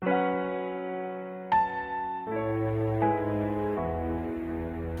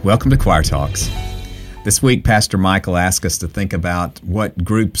Welcome to Choir Talks. This week, Pastor Michael asked us to think about what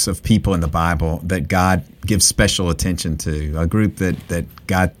groups of people in the Bible that God gives special attention to, a group that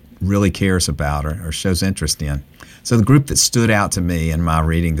God really cares about or shows interest in. So the group that stood out to me in my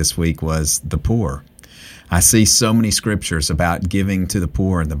reading this week was the poor. I see so many scriptures about giving to the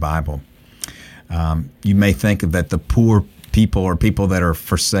poor in the Bible. You may think that the poor people are people that are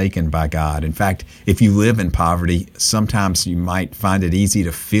forsaken by God. In fact, if you live in poverty, sometimes you might find it easy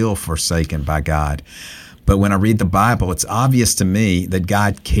to feel forsaken by God. But when I read the Bible, it's obvious to me that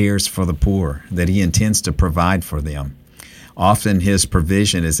God cares for the poor, that He intends to provide for them. Often His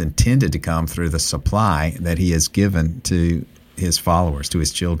provision is intended to come through the supply that He has given to His followers, to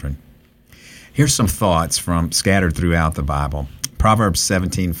His children. Here's some thoughts from scattered throughout the Bible. Proverbs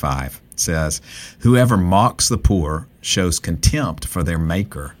 17:5 says, "Whoever mocks the poor shows contempt for their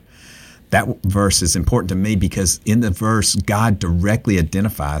maker." That verse is important to me because in the verse, God directly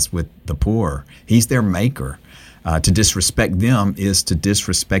identifies with the poor. He's their maker. To disrespect them is to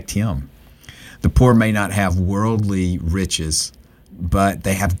disrespect Him. The poor may not have worldly riches, but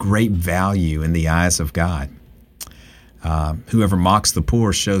they have great value in the eyes of God. Whoever mocks the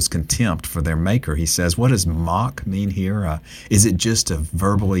poor shows contempt for their maker. He says, what does mock mean here? Is it just to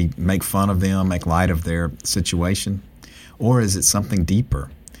verbally make fun of them, make light of their situation? Or is it something deeper?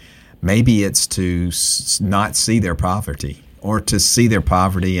 Maybe it's to not see their poverty, or to see their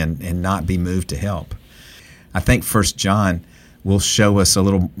poverty and not be moved to help. I think 1 John will show us a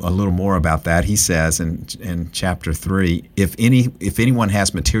little more about that. He says in chapter 3, if anyone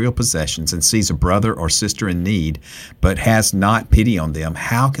has material possessions and sees a brother or sister in need, but has not pity on them,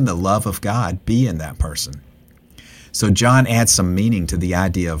 how can the love of God be in that person? So John adds some meaning to the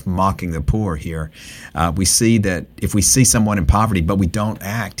idea of mocking the poor here. We see that if we see someone in poverty but we don't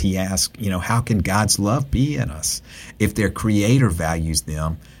act, he asks, how can God's love be in us? If their Creator values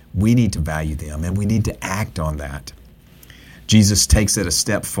them, we need to value them, and we need to act on that. Jesus takes it a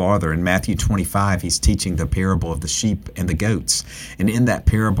step farther. In Matthew 25, he's teaching the parable of the sheep and the goats. And in that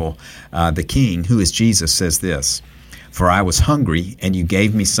parable, the king, who is Jesus, says this, "For I was hungry, and you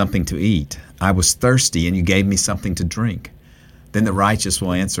gave me something to eat. I was thirsty, and you gave me something to drink." Then the righteous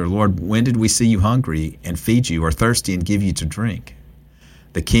will answer, "Lord, when did we see you hungry and feed you, or thirsty and give you to drink?"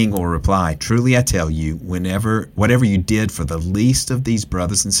 The king will reply, "Truly I tell you, whatever you did for the least of these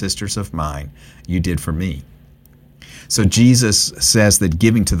brothers and sisters of mine, you did for me." So Jesus says that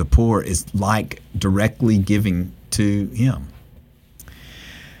giving to the poor is like directly giving to Him.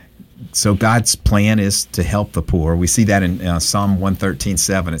 So God's plan is to help the poor. We see that in Psalm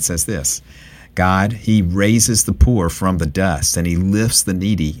 113:7. It says this, God, He raises the poor from the dust, and He lifts the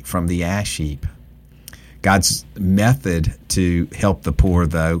needy from the ash heap. God's method to help the poor,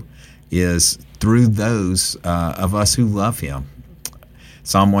 though, is through those of us who love Him.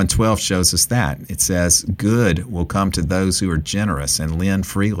 Psalm 112 shows us that. It says, "Good will come to those who are generous and lend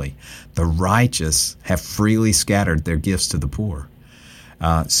freely. The righteous have freely scattered their gifts to the poor."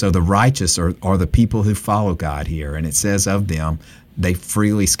 So the righteous are the people who follow God here. And it says of them, they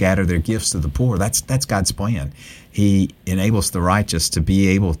freely scatter their gifts to the poor. That's God's plan. He enables the righteous to be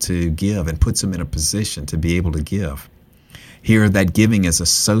able to give and puts them in a position to be able to give. Here, that giving is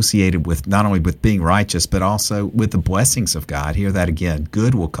associated with not only with being righteous, but also with the blessings of God. Hear that again.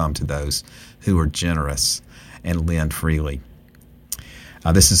 Good will come to those who are generous and lend freely.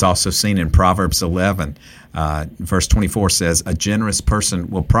 This is also seen in Proverbs 11. Verse 24 says, "A generous person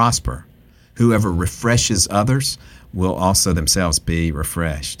will prosper. Whoever refreshes others will also themselves be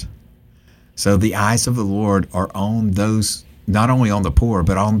refreshed." So the eyes of the Lord are on those, not only on the poor,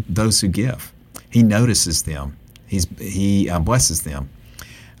 but on those who give. He notices them. He blesses them.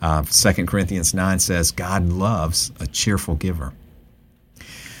 2 Corinthians 9 says, God loves a cheerful giver.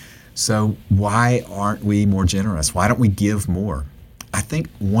 So why aren't we more generous? Why don't we give more? I think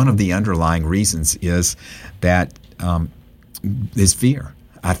one of the underlying reasons is that is fear.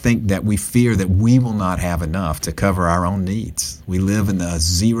 I think that we fear that we will not have enough to cover our own needs. We live in a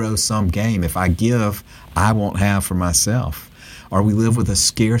zero-sum game. If I give, I won't have for myself. Or we live with a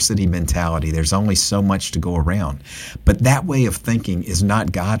scarcity mentality. There's only so much to go around. But that way of thinking is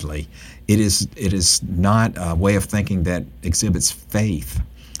not godly. It is not a way of thinking that exhibits faith.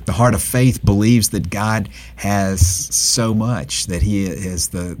 The heart of faith believes that God has so much, that He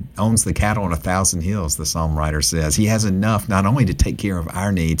owns the cattle on 1,000 hills, the psalm writer says. He has enough not only to take care of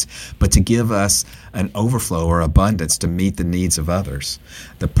our needs, but to give us an overflow or abundance to meet the needs of others.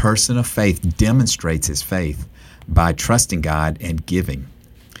 The person of faith demonstrates his faith by trusting God and giving.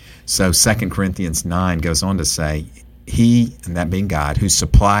 So 2 Corinthians 9 goes on to say, He, and that being God, who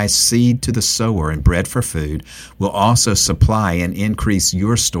supplies seed to the sower and bread for food, will also supply and increase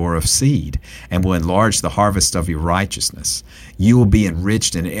your store of seed and will enlarge the harvest of your righteousness. You will be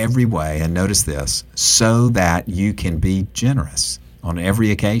enriched in every way, and notice this, so that you can be generous on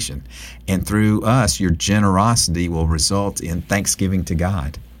every occasion. And through us, your generosity will result in thanksgiving to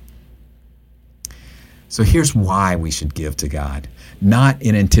God. So here's why we should give to God. Not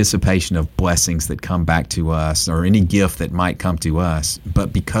in anticipation of blessings that come back to us or any gift that might come to us,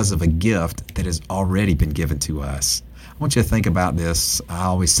 but because of a gift that has already been given to us. I want you to think about this. I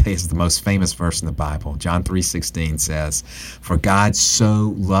always say it's the most famous verse in the Bible. John 3:16 says, "For God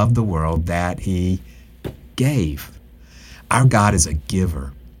so loved the world that he gave." Our God is a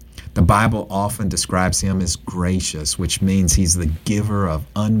giver. The Bible often describes him as gracious, which means he's the giver of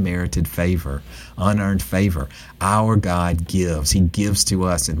unmerited favor, unearned favor. Our God gives. He gives to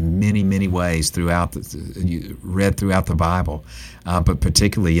us in many, many ways read throughout the Bible, but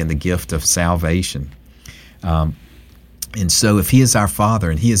particularly in the gift of salvation. And so if he is our Father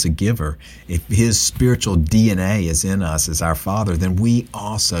and he is a giver, if his spiritual DNA is in us as our Father, then we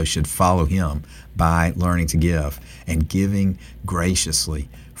also should follow him by learning to give and giving graciously,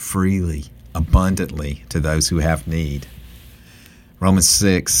 freely, abundantly to those who have need. Romans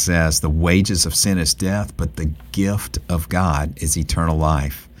 6 says, "The wages of sin is death, but the gift of God is eternal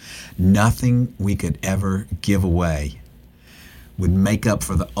life." Nothing we could ever give away would make up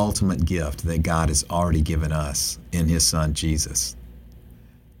for the ultimate gift that God has already given us in his Son, Jesus.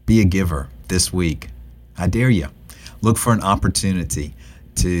 Be a giver this week. I dare you. Look for an opportunity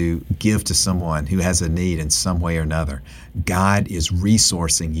to give to someone who has a need in some way or another. God is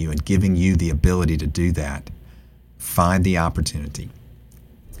resourcing you and giving you the ability to do that. Find the opportunity.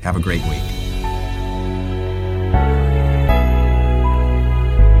 Have a great week.